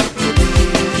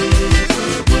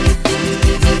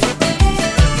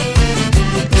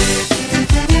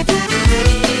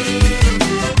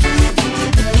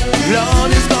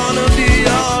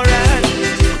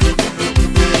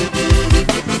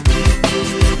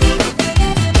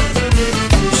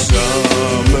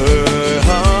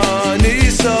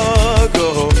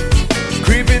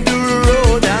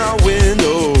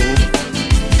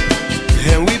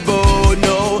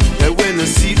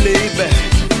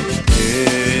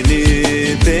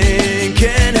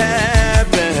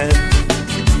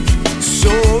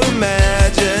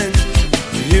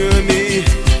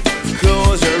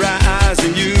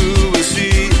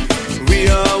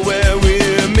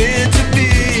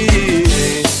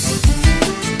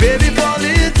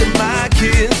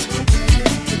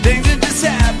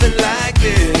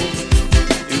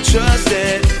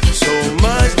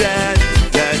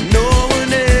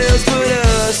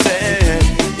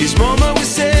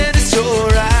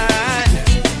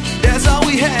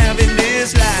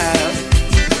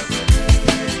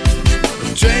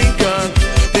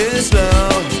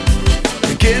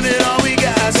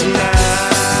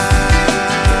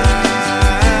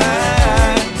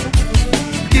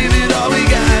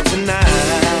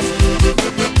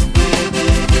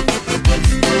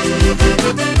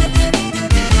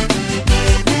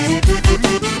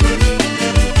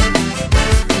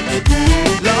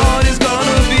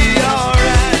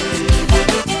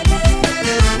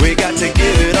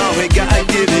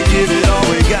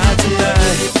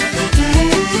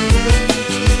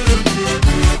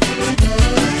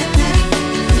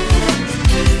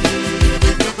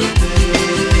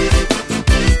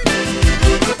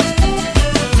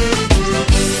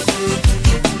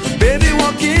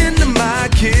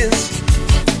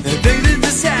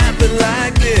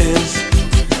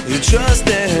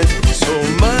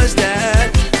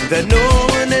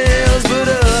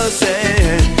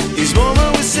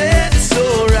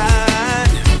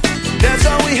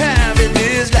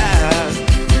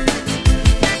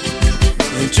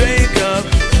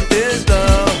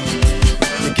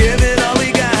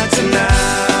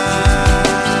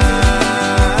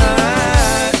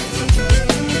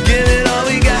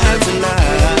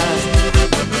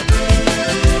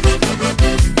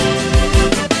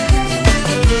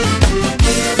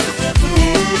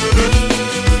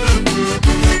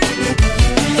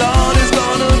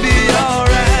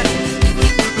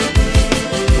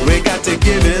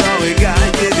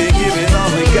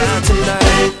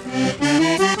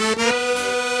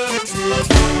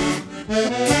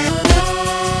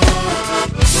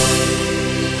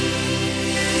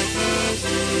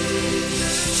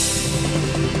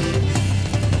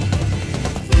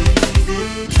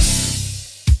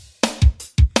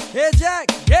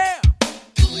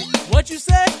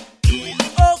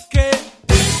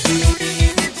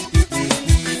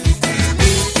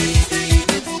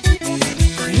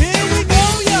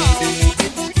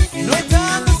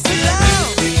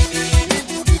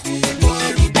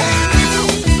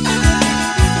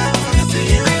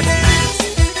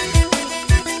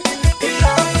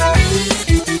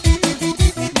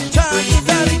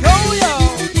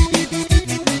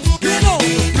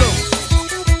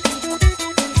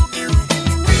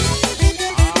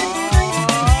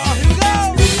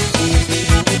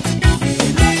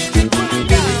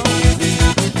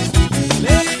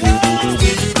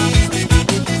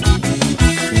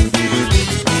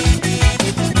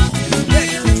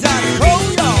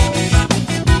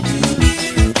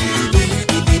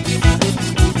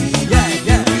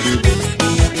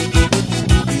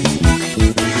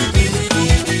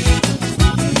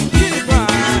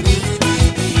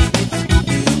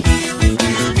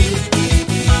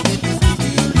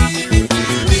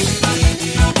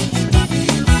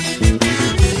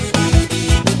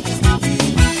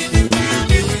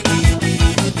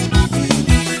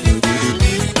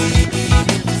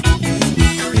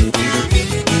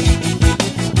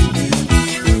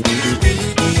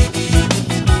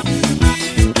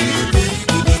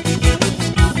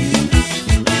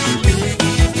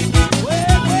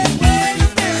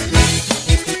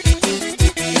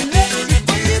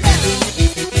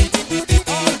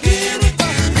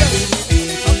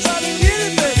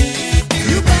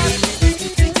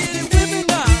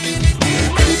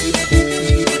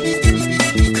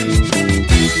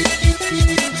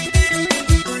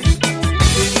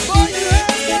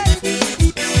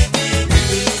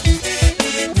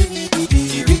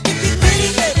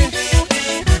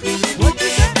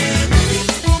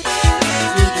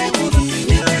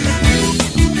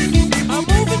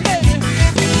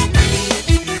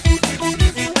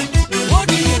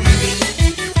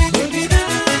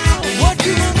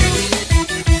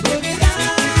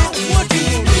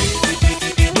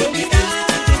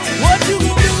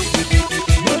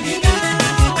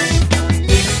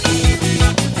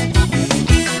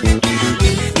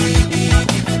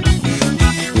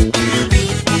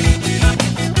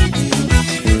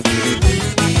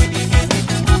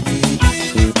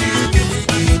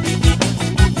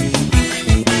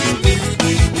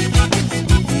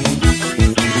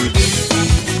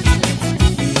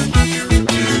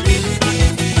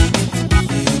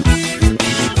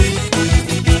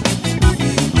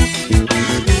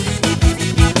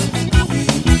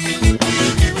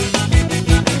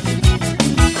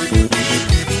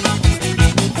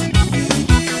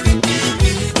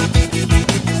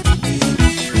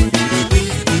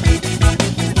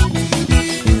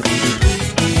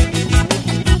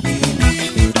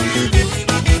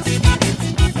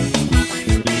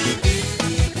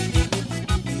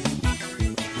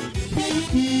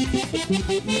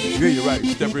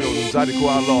 Zydeco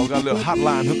Outlaws got a little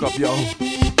hotline hookup, y'all.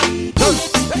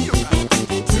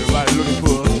 Everybody looking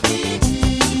for us.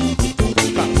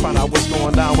 Trying to find out what's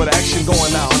going down, where the action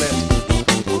going down at.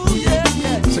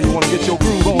 So you want to get your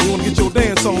groove on, you want to get your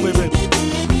dance on, baby.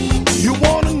 You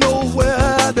want to know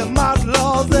where the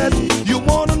outlaws at. You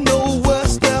want to know where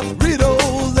Steph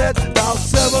Rito's at. Dial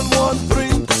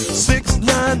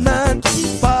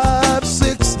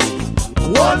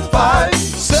 713-699-5615.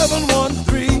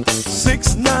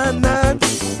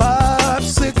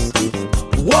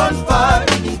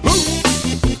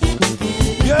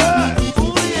 713-699-5615. Yeah.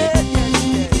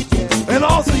 And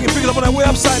also you can pick it up on that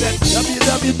website at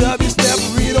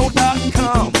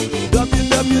www.stephredo.com.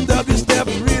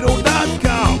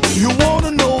 www.stephredo.com. You want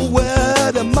to know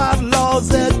where the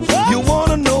outlaws at. You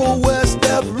want to know where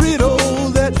Steph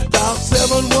Rito's at. Dial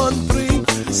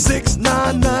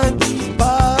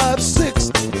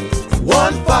 713-699-5615.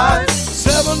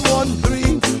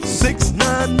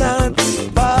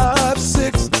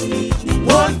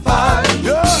 713-699-5615.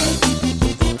 Yeah.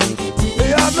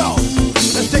 Hey, I know.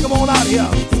 Let's take them on out of here.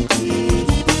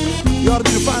 You ought to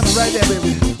be the final right there,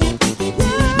 baby.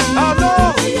 I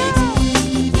know.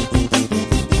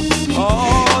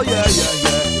 Oh, yeah.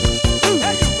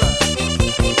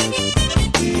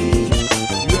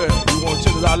 Yeah, you want to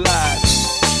check us out live.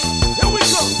 Here we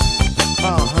go.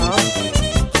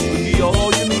 We'll give you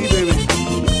all you need, baby.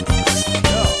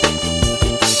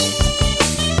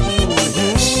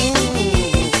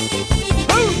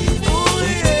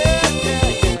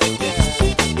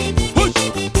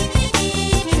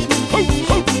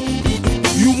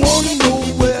 You want to know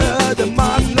where the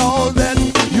outlaws at.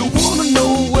 You want to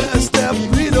know where Steph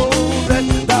Rito's at.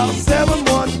 Dial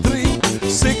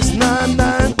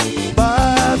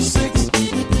 713-699-5615.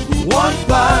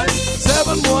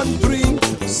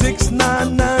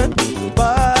 713-699-5615.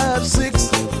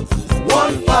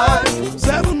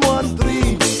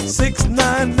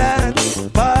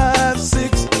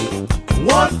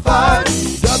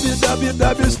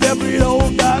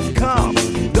 www.stephredo.com.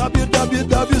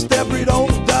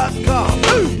 www.stephredo.com.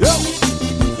 Yo.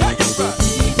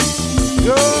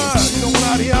 Good. You know what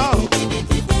out here?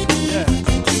 Yeah.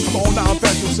 Come on down,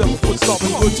 pat yourself a foot stomp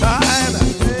and good time.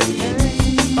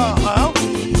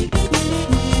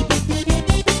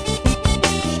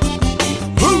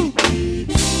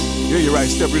 Yeah, you're right.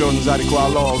 Steph Rito and Zydeco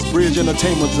Outlaws. Bridge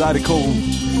Entertainment, Zydeco.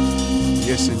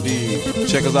 Yes, indeed.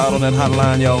 Check us out on that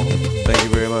hotline, y'all. Thank you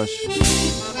very much.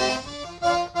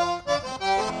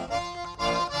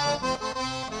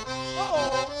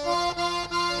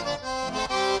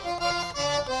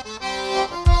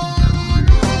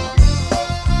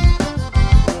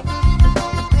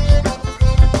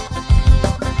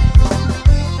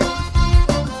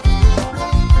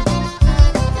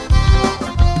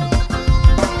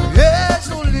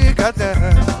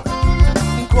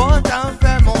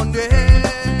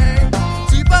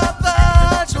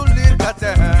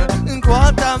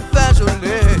 Quoi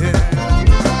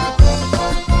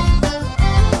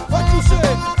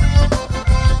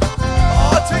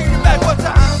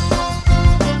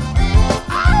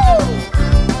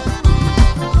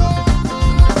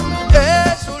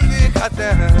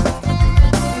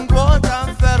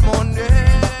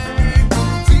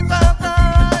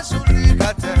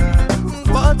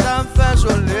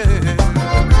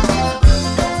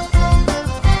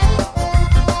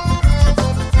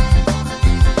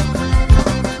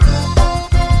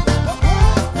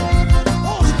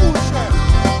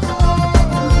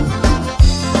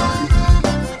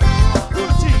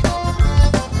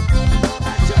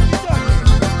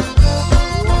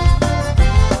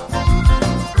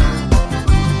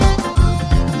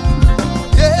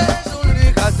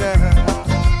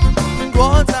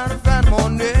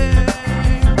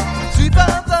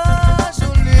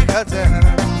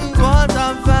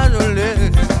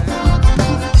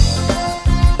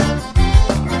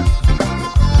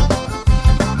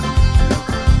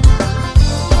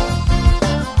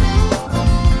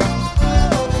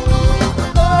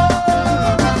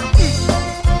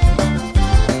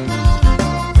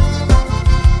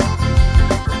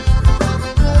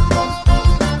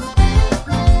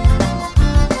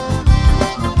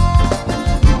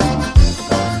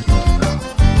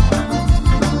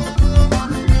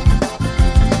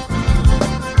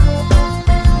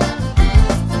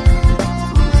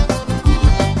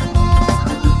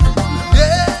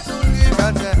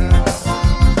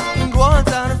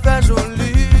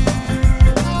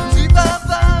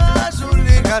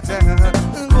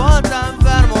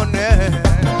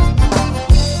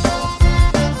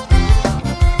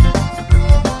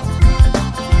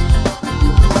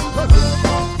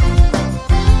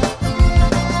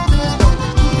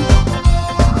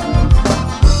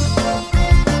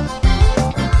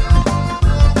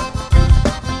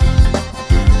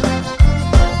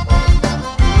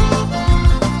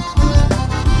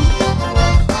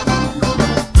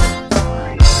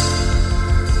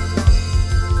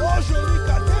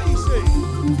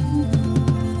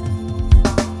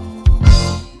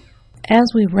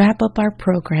As we wrap up our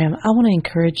program, I want to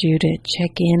encourage you to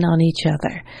check in on each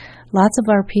other. Lots of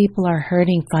our people are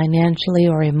hurting financially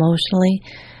or emotionally.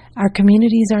 Our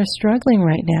communities are struggling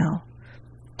right now.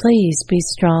 Please be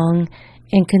strong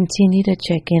and continue to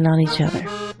check in on each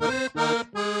other.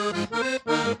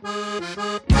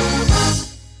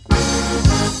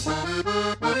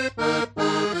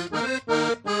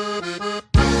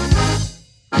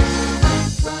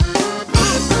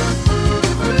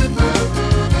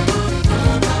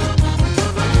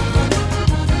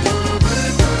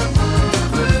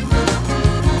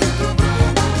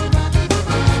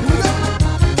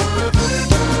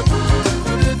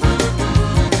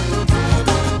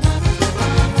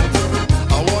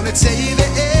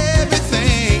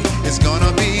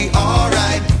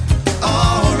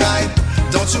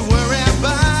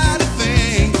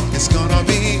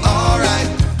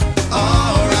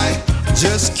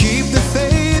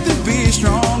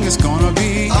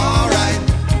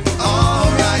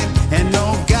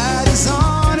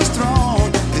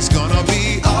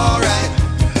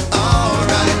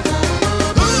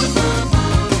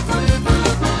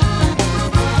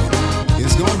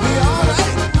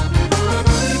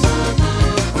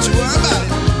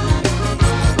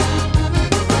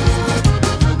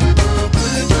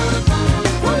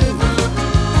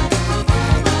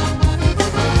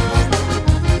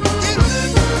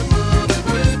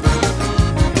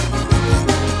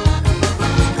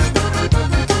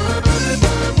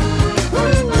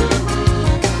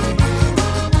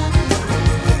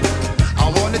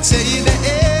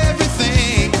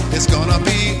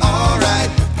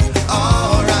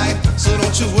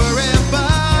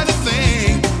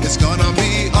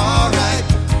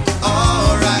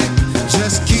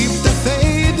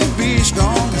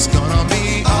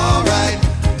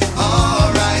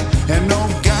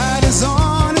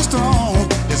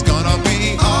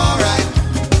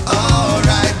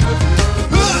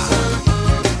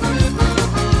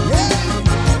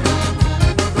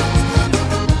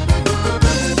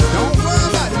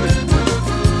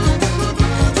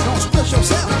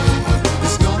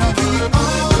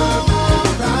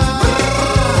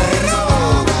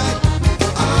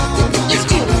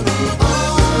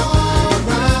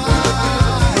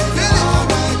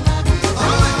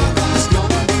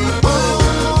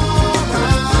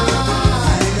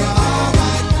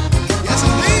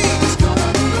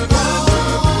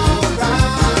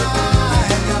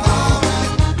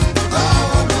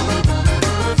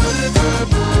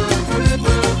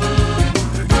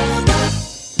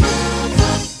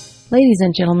 Ladies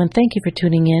and gentlemen, thank you for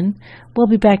tuning in. We'll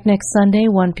be back next Sunday,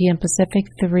 1 p.m. Pacific,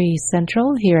 3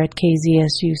 Central, here at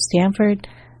KZSU Stanford,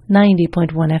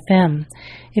 90.1 FM.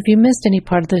 If you missed any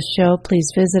part of the show,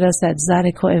 please visit us at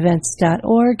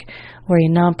ZydecoEvents.org. We're a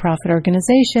nonprofit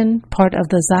organization, part of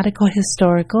the Zydeco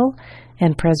Historical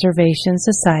and Preservation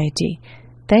Society.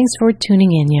 Thanks for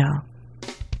tuning in, y'all.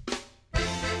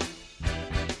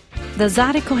 The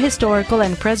Zydeco Historical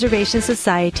and Preservation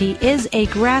Society is a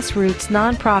grassroots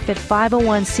nonprofit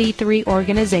 501c3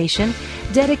 organization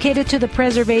dedicated to the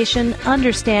preservation,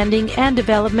 understanding, and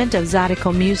development of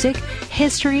Zydeco music,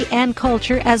 history, and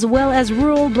culture, as well as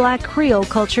rural Black Creole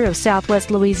culture of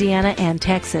Southwest Louisiana and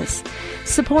Texas.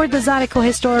 Support the Zydeco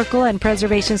Historical and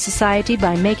Preservation Society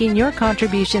by making your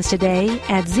contributions today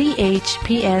at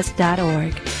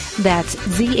zhps.org. That's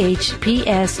zhps.org.